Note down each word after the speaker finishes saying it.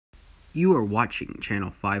You are watching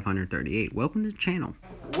channel 538. Welcome to the channel.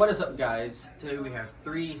 What is up, guys? Today we have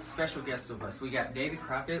three special guests with us. We got David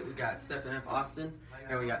Crockett, we got Stephen F. Austin,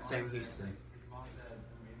 and we got Sam Houston.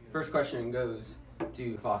 First question goes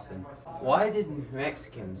to Austin. Why did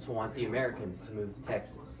Mexicans want the Americans to move to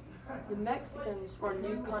Texas? The Mexicans were a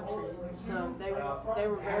new country, so they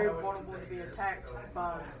were very vulnerable to be attacked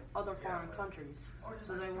by other foreign countries.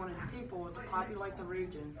 So they wanted people to populate the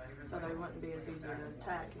region so they wouldn't be as easy to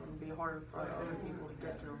attack and it would be harder for other people to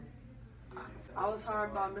get to them. I was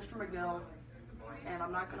hired by Mr. McGill, and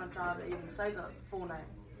I'm not going to try to even say the full name.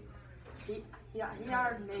 He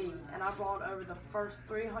hired me, and I brought over the first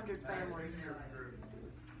 300 families,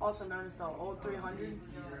 also known as the Old 300,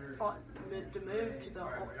 to move to the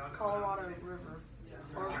Colorado River,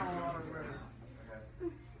 or Colorado River.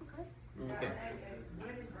 Okay.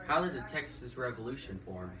 How did the Texas Revolution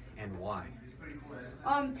form, and why?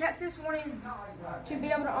 Texas wanted to be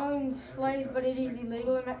able to own slaves, but it is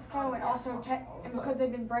illegal in Mexico, and also and because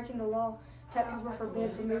they've been breaking the law, Texans were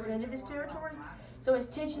forbidden from moving into this territory. So as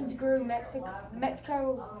tensions grew, the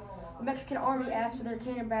Mexican army asked for their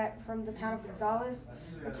cannon back from the town of Gonzales.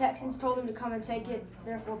 The Texans told them to come and take it,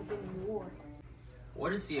 therefore beginning the war.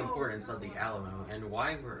 What is the importance of the Alamo, and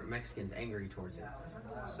why were Mexicans angry towards it?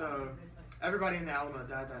 So, everybody in the Alamo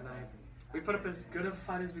died that night. We put up as good of a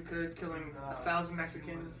fight as we could, killing 1,000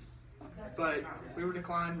 Mexicans, but we were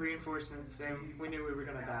declined reinforcements, and we knew we were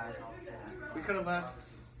going to die. We could have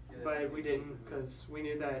left, but we didn't, because we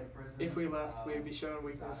knew that if we left, we would be showing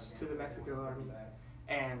weakness to the Mexican army.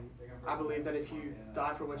 And I believe that if you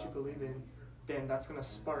die for what you believe in, then that's going to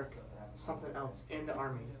spark something else in the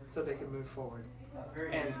army so they can move forward.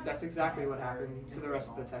 And that's exactly what happened to the rest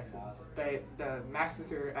of the Texans. The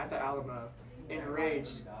massacre at the Alamo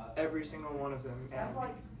enraged every single one of them, and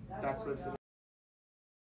that's what.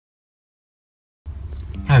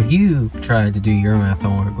 Have you tried to do your math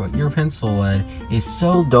homework, but your pencil lead is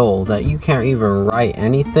so dull that you can't even write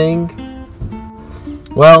anything?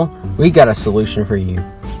 Well, we got a solution for you.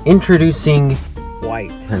 Introducing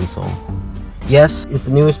white pencil. Yes, it's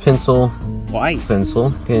the newest pencil. White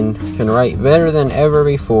pencil can write better than ever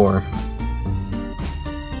before.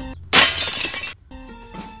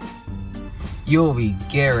 You'll be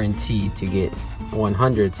guaranteed to get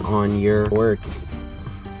 100s on your work.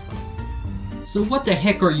 So what the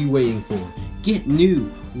heck are you waiting for? Get new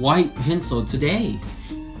white pencil today.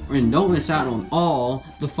 And don't miss out on all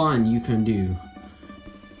the fun you can do.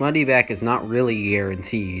 Money back is not really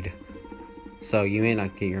guaranteed, so you may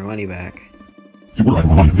not get your money back. To order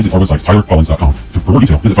item online, visit our website, tylercollins.com. For more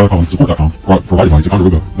detail, visit tylercollinssupport.com. For writing lines,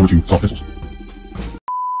 Ticonderoga. Number 2, soft pencils.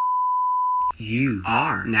 You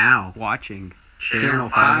are now watching channel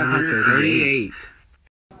 538.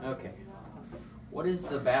 Okay. What is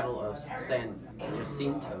the Battle of San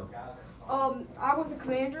Jacinto? I was the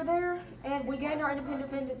commander there, and we gained our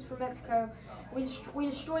independence from Mexico. We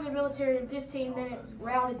destroyed their military in 15 minutes,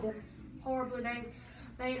 routed them horribly.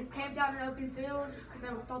 They camped out in an open field because they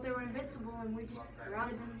thought they were invincible, and we just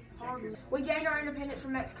routed them horribly. We gained our independence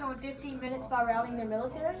from Mexico in 15 minutes by routing their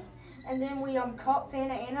military, and then we caught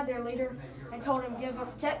Santa Anna, their leader, and told him, "Give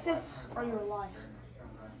us Texas or your life."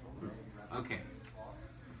 Okay.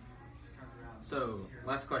 So,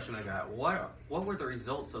 last question I got. What were the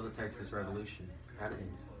results of the Texas Revolution? How did it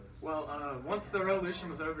end? Well, once the revolution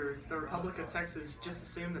was over, the Republic of Texas just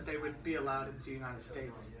assumed that they would be allowed into the United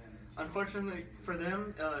States. Unfortunately for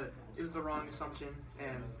them, it was the wrong assumption,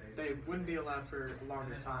 and they wouldn't be allowed for a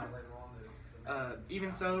longer time. Even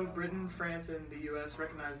so, Britain, France, and the U.S.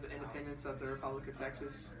 recognized the independence of the Republic of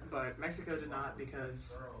Texas, but Mexico did not,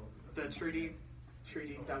 because the treaty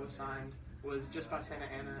that was signed was just by Santa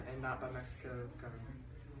Anna and not by Mexico government.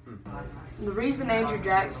 The reason Andrew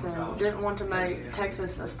Jackson didn't want to make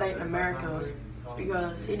Texas a state in America was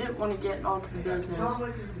because he didn't want to get onto the business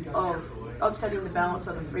of upsetting the balance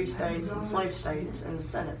of the free states and slave states in the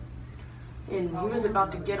Senate. And he was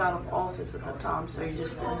about to get out of office at the time, so he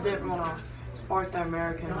just didn't want to spark the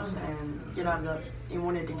Americans and he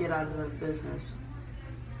wanted to get out of the business.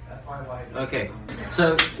 Okay,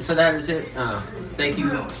 so that is it. Thank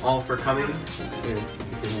you all for coming. You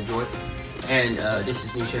can enjoy. And this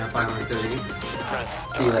is new channel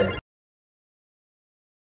 530. See you later.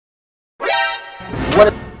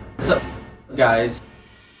 What's up, guys?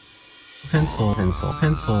 Pencil. What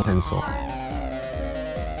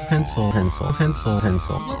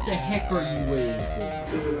the heck are you waiting for?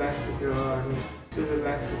 To the Mexican army, to the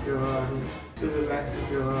Mexican army, to the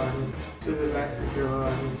Mexican army, to the Mexican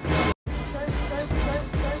army.